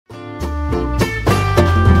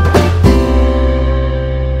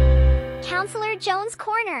Jones'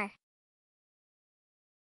 Corner.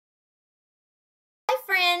 Hi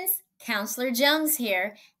friends, Counselor Jones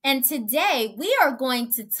here, and today we are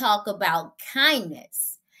going to talk about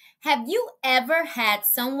kindness. Have you ever had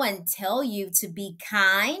someone tell you to be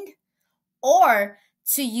kind or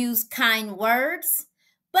to use kind words,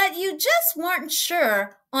 but you just weren't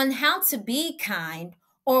sure on how to be kind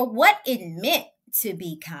or what it meant to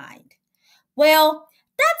be kind? Well,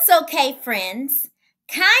 that's okay, friends.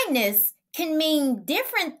 Kindness can mean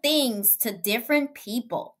different things to different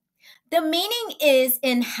people. The meaning is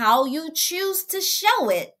in how you choose to show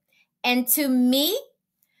it. And to me,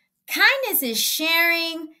 kindness is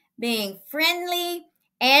sharing, being friendly,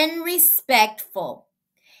 and respectful.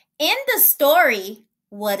 In the story,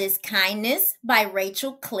 What is Kindness by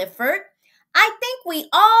Rachel Clifford, I think we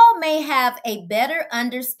all may have a better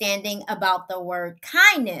understanding about the word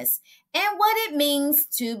kindness and what it means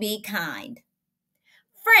to be kind.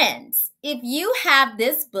 Friends, if you have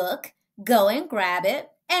this book, go and grab it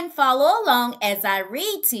and follow along as I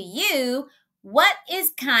read to you What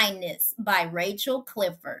is Kindness by Rachel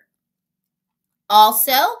Clifford.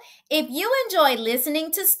 Also, if you enjoy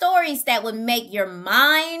listening to stories that would make your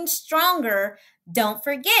mind stronger, don't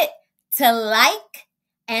forget to like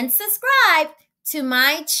and subscribe to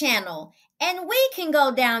my channel, and we can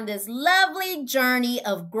go down this lovely journey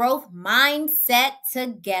of growth mindset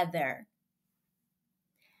together.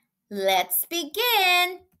 Let's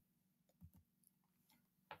begin.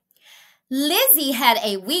 Lizzie had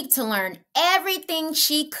a week to learn everything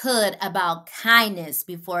she could about kindness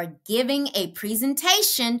before giving a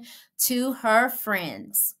presentation to her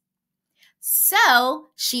friends.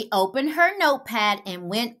 So she opened her notepad and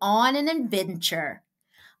went on an adventure.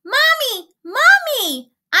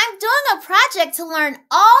 Mommy, I'm doing a project to learn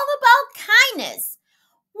all about kindness.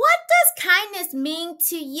 What does kindness mean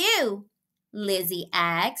to you? Lizzie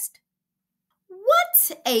asked.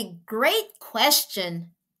 What a great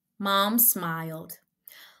question, Mom smiled.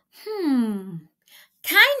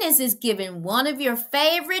 Kindness is giving one of your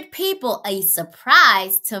favorite people a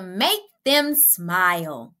surprise to make them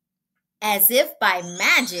smile. As if by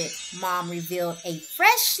magic, Mom revealed a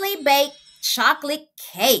freshly baked chocolate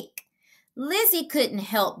cake. Lizzie couldn't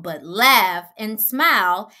help but laugh and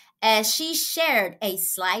smile as she shared a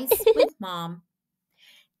slice with Mom.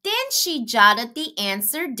 Then she jotted the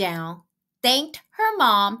answer down, thanked her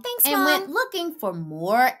mom, and went looking for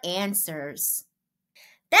more answers.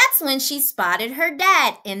 That's when she spotted her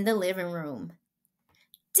dad in the living room.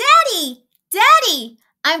 Daddy,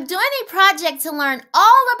 I'm doing a project to learn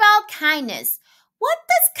all about kindness. What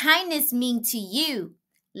does kindness mean to you?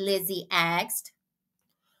 Lizzie asked.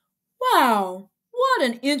 Wow, what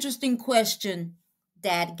an interesting question,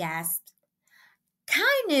 Dad gasped.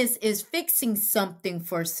 Kindness is fixing something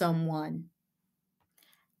for someone.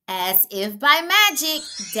 As if by magic,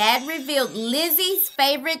 Dad revealed Lizzie's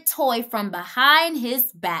favorite toy from behind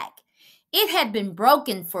his back. It had been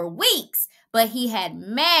broken for weeks, but he had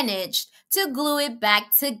managed to glue it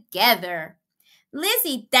back together.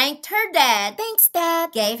 Lizzie thanked her dad. Thanks,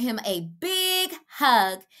 Dad. Gave him a big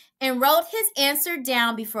hug and wrote his answer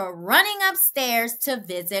down before running upstairs to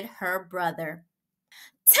visit her brother.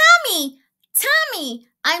 Tommy,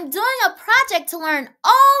 I'm doing a project to learn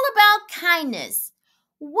all about kindness.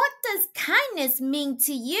 What does kindness mean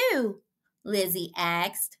to you? Lizzie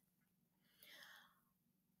asked.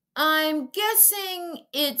 I'm guessing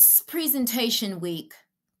it's presentation week,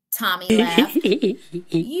 Tommy laughed.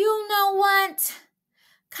 You know what?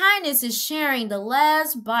 Kindness is sharing the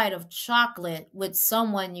last bite of chocolate with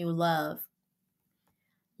someone you love.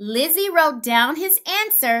 Lizzie wrote down his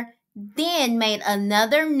answer, then made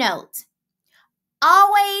another note.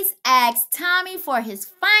 Always ask Tommy for his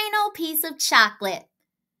final piece of chocolate.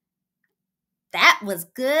 That was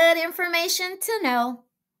good information to know.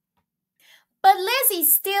 But Lizzie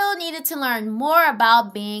still needed to learn more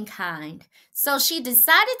about being kind, so she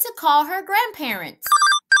decided to call her grandparents.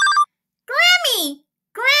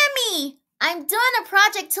 Grammy, I'm doing a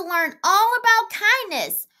project to learn all about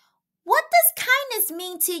kindness. What does kindness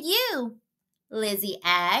mean to you? Lizzie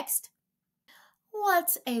asked.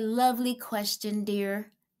 What a lovely question,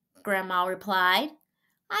 dear, Grandma replied.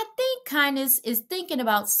 I think kindness is thinking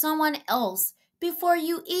about someone else before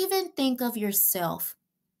you even think of yourself.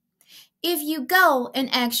 If you go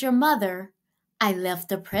and ask your mother, I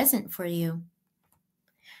left a present for you.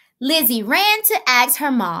 Lizzie ran to ask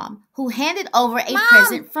her mom, who handed over a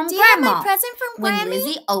present from Grandma. Do you have my present from Grammy? When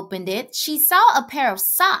Lizzie opened it, she saw a pair of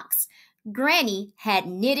socks Granny had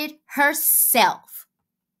knitted herself.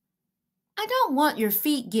 I don't want your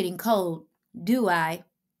feet getting cold, do I?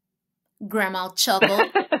 Grandma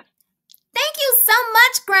chuckled. Thank you so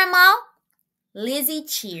much, Grandma. Lizzie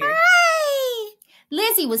cheered. Hooray!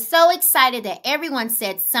 Lizzie was so excited that everyone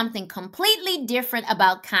said something completely different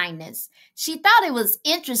about kindness. She thought it was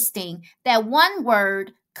interesting that one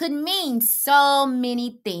word could mean so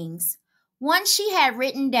many things. Once she had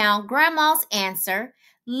written down Grandma's answer,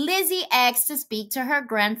 Lizzie asked to speak to her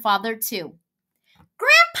grandfather too.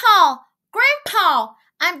 Grandpa,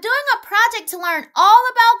 I'm doing a project to learn all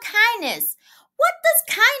about kindness. What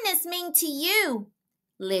does kindness mean to you?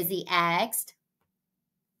 Lizzie asked.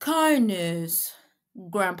 Kindness,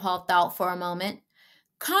 Grandpa thought for a moment.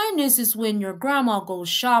 Kindness is when your grandma goes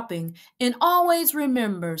shopping and always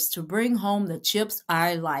remembers to bring home the chips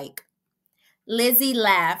I like. Lizzie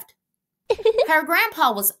laughed. Her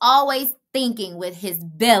grandpa was always thinking with his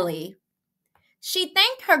belly. She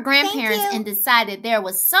thanked her grandparents and decided there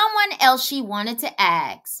was someone else she wanted to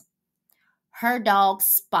ask. Her dog,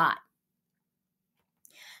 Spot.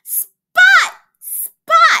 Spot!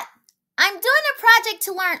 I'm doing a project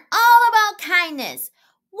to learn all about kindness.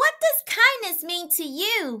 What does kindness mean to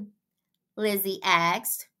you? Lizzie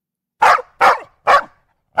asked.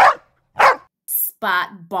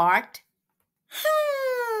 Spot barked.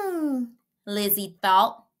 Lizzie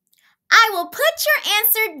thought. I will put your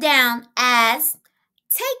answer down as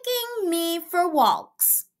taking me for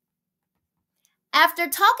walks. After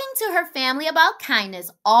talking to her family about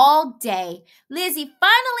kindness all day, Lizzie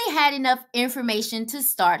finally had enough information to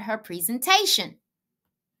start her presentation.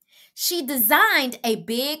 She designed a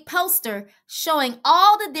big poster showing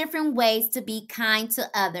all the different ways to be kind to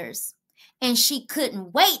others, and she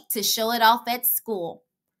couldn't wait to show it off at school.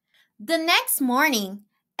 The next morning,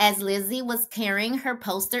 as Lizzie was carrying her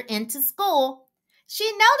poster into school,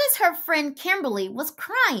 she noticed her friend Kimberly was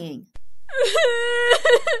crying.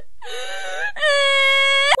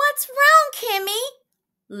 What's wrong, Kimmy?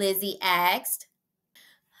 Lizzie asked.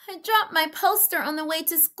 I dropped my poster on the way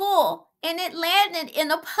to school and it landed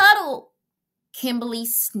in a puddle. Kimberly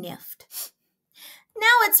sniffed.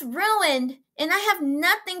 Now it's ruined and I have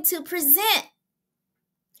nothing to present.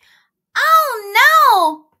 Oh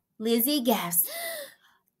no! Lizzie gasped.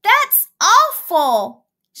 That's awful!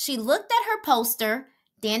 She looked at her poster,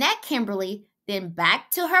 then at Kimberly, then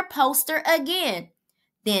back to her poster again.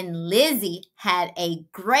 Then Lizzie had a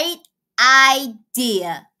great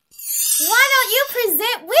idea. Why don't you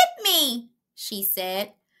present with me? She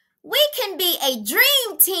said. We can be a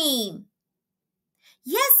dream team.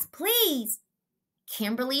 Yes, please.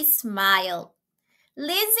 Kimberly smiled.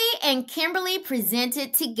 Lizzie and Kimberly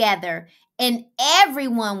presented together, and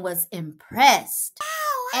everyone was impressed.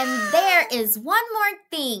 Wow. And there is one more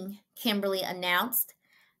thing, Kimberly announced.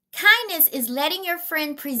 Kindness is letting your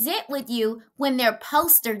friend present with you when their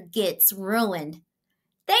poster gets ruined.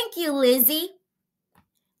 Thank you, Lizzie.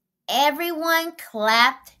 Everyone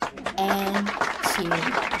clapped and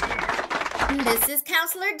cheered. This is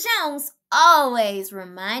Counselor Jones, always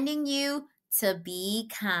reminding you to be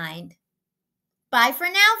kind. Bye for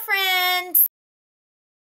now, friends.